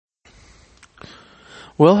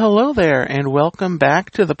Well, hello there, and welcome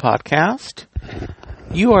back to the podcast.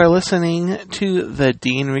 You are listening to the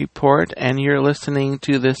Dean Report, and you're listening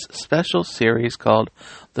to this special series called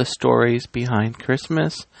The Stories Behind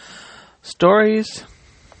Christmas. Stories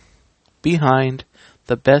Behind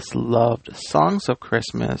the Best Loved Songs of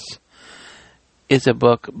Christmas is a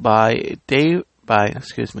book by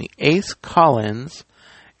Ace Collins,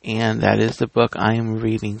 and that is the book I am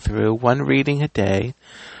reading through, one reading a day,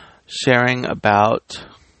 sharing about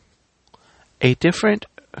a different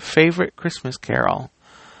favorite Christmas carol,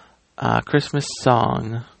 Christmas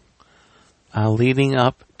song, leading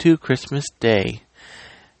up to Christmas Day.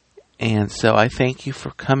 And so I thank you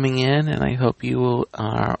for coming in, and I hope you will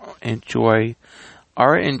enjoying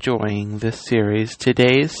this series.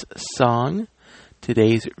 Today's song,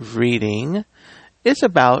 today's reading, is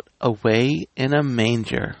about Away in a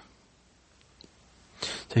Manger.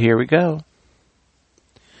 So here we go.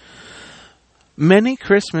 Many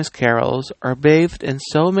Christmas carols are bathed in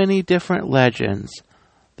so many different legends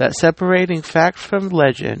that separating fact from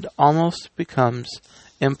legend almost becomes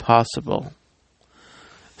impossible.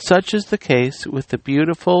 Such is the case with the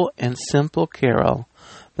beautiful and simple carol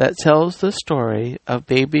that tells the story of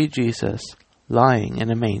baby Jesus lying in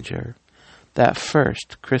a manger that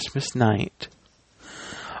first Christmas night.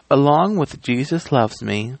 Along with Jesus Loves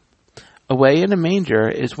Me, Away in a Manger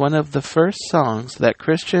is one of the first songs that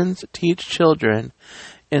Christians teach children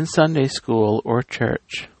in Sunday school or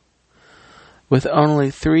church. With only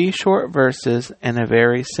 3 short verses and a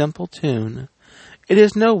very simple tune, it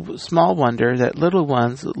is no small wonder that little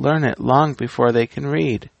ones learn it long before they can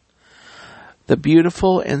read. The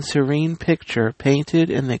beautiful and serene picture painted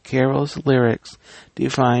in the carol's lyrics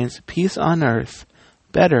defines peace on earth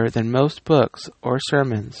better than most books or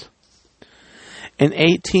sermons. In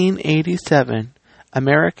 1887,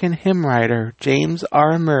 American hymn writer James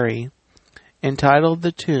R. Murray entitled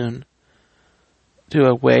the tune to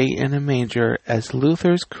Away in a Manger as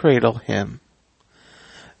Luther's Cradle Hymn.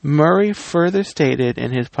 Murray further stated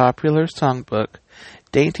in his popular songbook,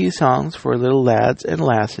 Dainty Songs for Little Lads and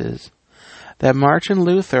Lasses, that Martin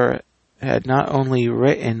Luther had not only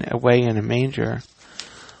written Away in a Manger,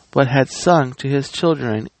 but had sung to his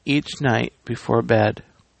children each night before bed.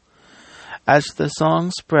 As the song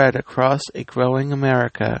spread across a growing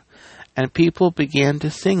America, and people began to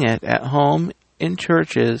sing it at home, in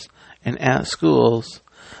churches, and at schools,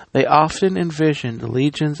 they often envisioned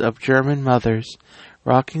legions of German mothers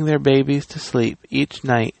rocking their babies to sleep each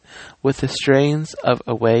night with the strains of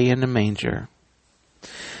Away in a Manger.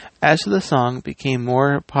 As the song became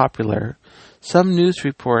more popular, some news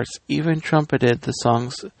reports even trumpeted the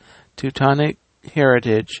song's Teutonic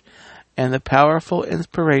heritage and the powerful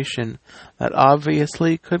inspiration that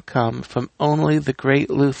obviously could come from only the great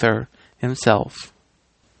Luther himself.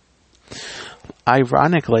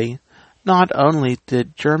 Ironically, not only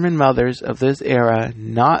did German mothers of this era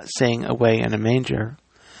not sing Away in a Manger,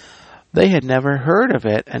 they had never heard of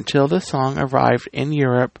it until the song arrived in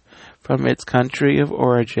Europe from its country of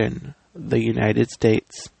origin, the United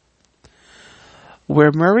States.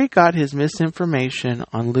 Where Murray got his misinformation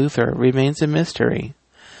on Luther remains a mystery,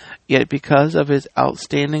 yet because of his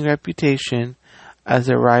outstanding reputation as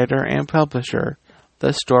a writer and publisher,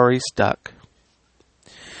 the story stuck.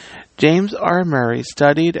 James R. Murray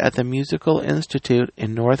studied at the Musical Institute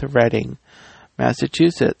in North Reading,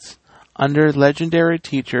 Massachusetts, under legendary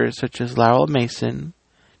teachers such as Lowell Mason,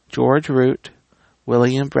 George Root,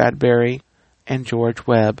 William Bradbury, and George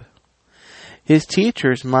Webb. His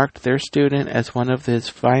teachers marked their student as one of his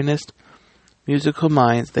finest musical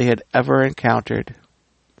minds they had ever encountered.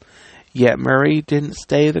 Yet Murray didn't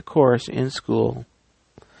stay the course in school.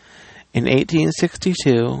 In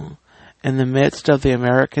 1862, in the midst of the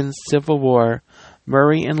American Civil War,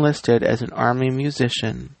 Murray enlisted as an army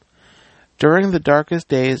musician. During the darkest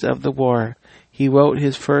days of the war, he wrote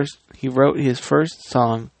his first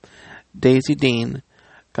song, Daisy Dean,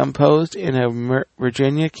 composed in a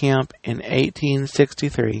Virginia camp in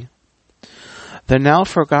 1863. The now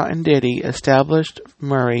forgotten ditty established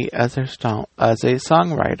Murray as a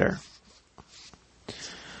songwriter.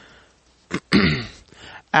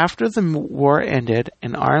 After the war ended,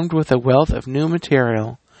 and armed with a wealth of new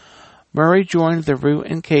material, Murray joined the Root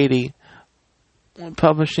and Katie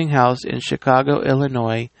publishing house in Chicago,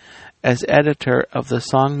 Illinois, as editor of the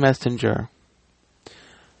Song Messenger.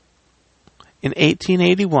 In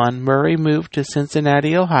 1881, Murray moved to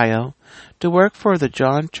Cincinnati, Ohio, to work for the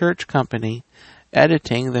John Church Company,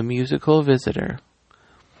 editing the Musical Visitor.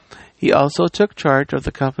 He also took charge of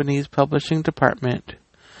the company's publishing department.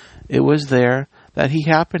 It was there that he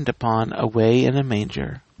happened upon Away in a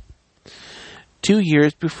Manger. 2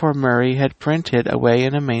 years before Murray had printed Away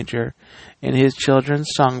in a Manger in his children's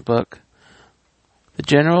songbook, the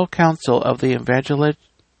General Council of the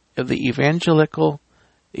Evangelical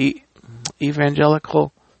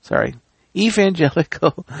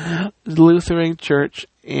Lutheran Church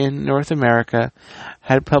in North America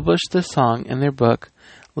had published the song in their book,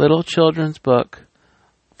 Little Children's Book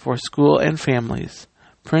for School and Families.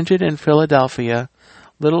 Printed in Philadelphia,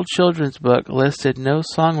 Little Children's Book listed no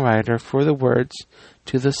songwriter for the words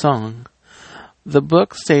to the song. The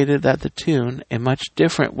book stated that the tune, a much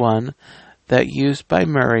different one that used by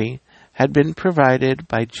Murray, had been provided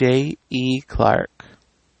by J. E. Clark.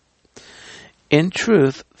 In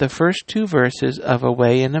truth, the first 2 verses of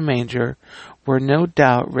Away in a Manger were no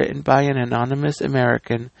doubt written by an anonymous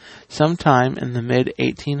American sometime in the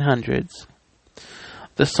mid-1800s.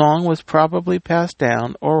 The song was probably passed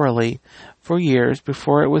down orally for years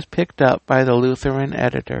before it was picked up by the Lutheran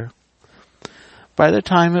editor. By the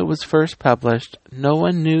time it was first published, no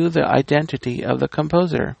one knew the identity of the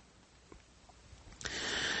composer.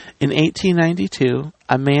 In 1892,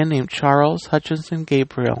 a man named Charles Hutchinson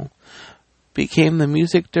Gabriel became the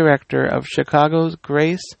music director of Chicago's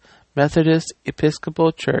Grace Methodist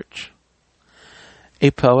Episcopal Church.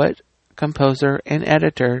 A poet, composer, and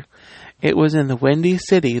editor, it was in the Windy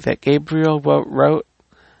City that Gabriel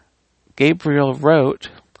wrote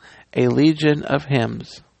a legion of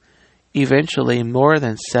hymns, eventually more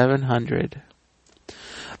than 700.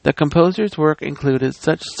 The composer's work included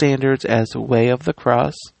such standards as Way of the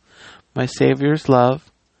Cross, My Savior's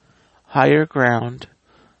Love, Higher Ground,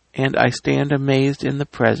 and I Stand Amazed in the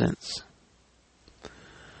Presence.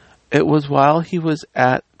 It was while he was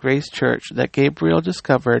at Grace Church that Gabriel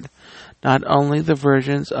discovered not only the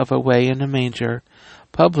versions of Away in a Manger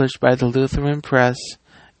published by the Lutheran Press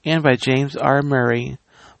and by James R. Murray,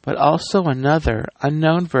 but also another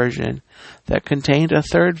unknown version that contained a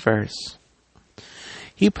 3rd verse.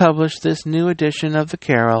 He published this new edition of the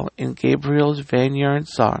carol in Gabriel's Vineyard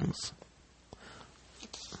Songs.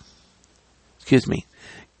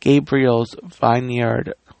 Gabriel's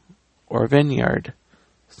Vineyard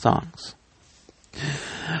Songs.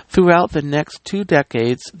 Throughout the next 2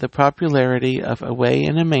 decades, the popularity of Away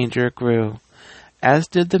in a Manger grew, as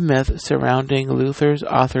did the myth surrounding Luther's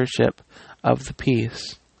authorship of the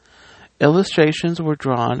piece. Illustrations were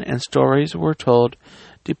drawn and stories were told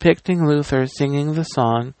depicting Luther singing the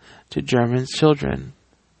song to German children.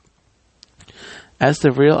 As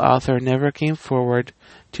the real author never came forward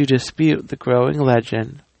to dispute the growing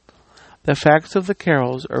legend, the facts of the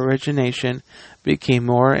carol's origination became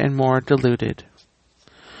more and more diluted.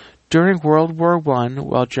 During World War I,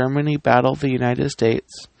 while Germany battled the United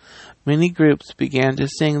States, many groups began to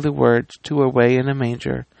sing the words to Away in a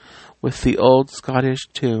Manger with the old Scottish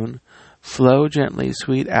tune, Flow Gently,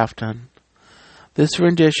 Sweet Afton. This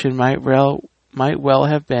rendition might well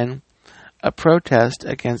have been a protest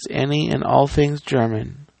against any and all things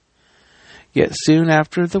German. Yet soon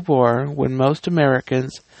after the war, when most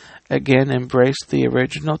Americans again embraced the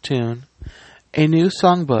original tune, a new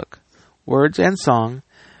songbook, Words and Song,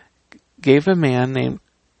 gave a man named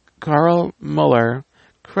Carl Muller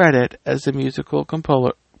credit as the musical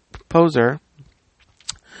composer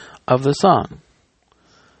of the song.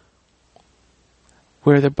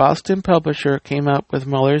 Where the Boston publisher came up with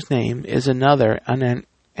Muller's name is another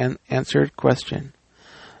unanswered question.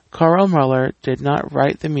 Carl Muller did not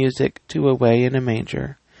write the music to Away in a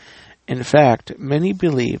Manger. In fact, many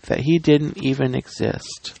believe that he didn't even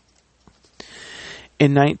exist.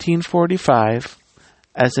 In 1945,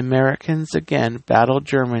 as Americans again battled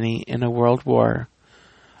Germany in a world war,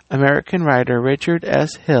 American writer Richard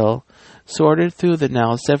S. Hill sorted through the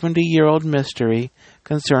now 70-year-old mystery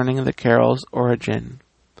concerning the carol's origin.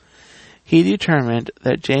 He determined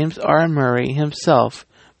that James R. Murray himself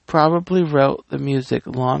probably wrote the music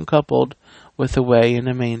long coupled with Away in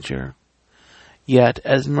a Manger. Yet,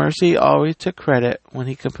 as Murray always took credit when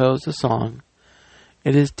he composed the song,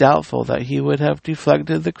 it is doubtful that he would have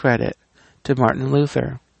deflected the credit to Martin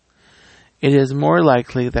Luther. It is more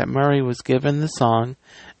likely that Murray was given the song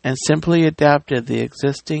and simply adapted the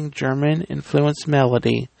existing German-influenced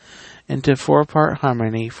melody into 4-part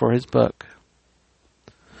harmony for his book.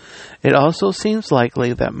 It also seems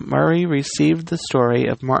likely that Murray received the story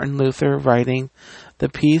of Martin Luther writing the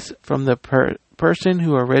piece from the person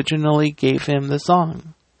who originally gave him the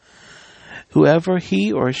song. Whoever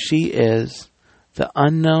he or she is, the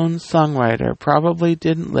unknown songwriter probably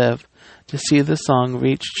didn't live to see the song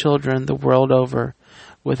reach children the world over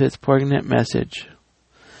with its poignant message.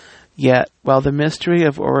 Yet, while the mystery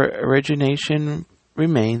of origination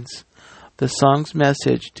remains, the song's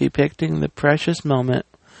message depicting the precious moment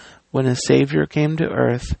when a Savior came to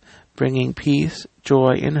earth, bringing peace,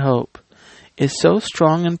 joy, and hope, is so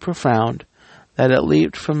strong and profound that it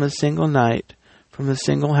leaped from a single night, from a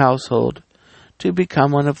single household, to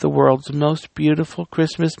become one of the world's most beautiful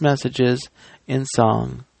Christmas messages in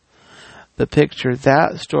song. The picture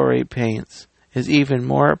that story paints is even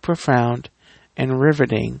more profound and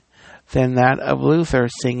riveting than that of Luther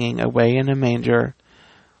singing Away in a Manger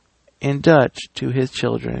in Dutch to his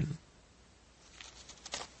children.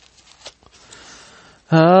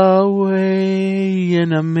 Away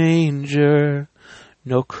in a manger,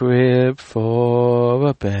 no crib for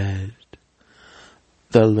a bed,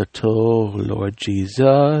 the little Lord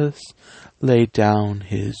Jesus laid down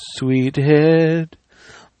his sweet head.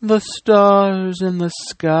 The stars in the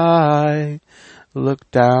sky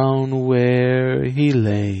looked down where he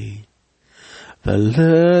lay. The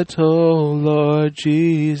little Lord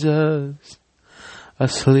Jesus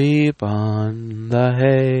asleep on the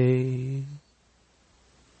hay.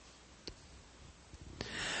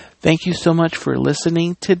 Thank you so much for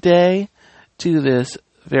listening today to this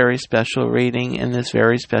very special reading in this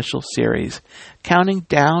very special series, Counting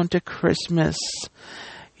Down to Christmas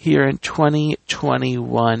here in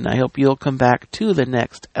 2021. I hope you'll come back to the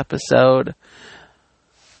next episode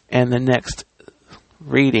and the next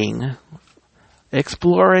reading,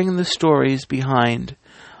 exploring the stories behind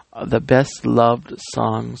the best loved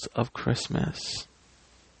songs of Christmas.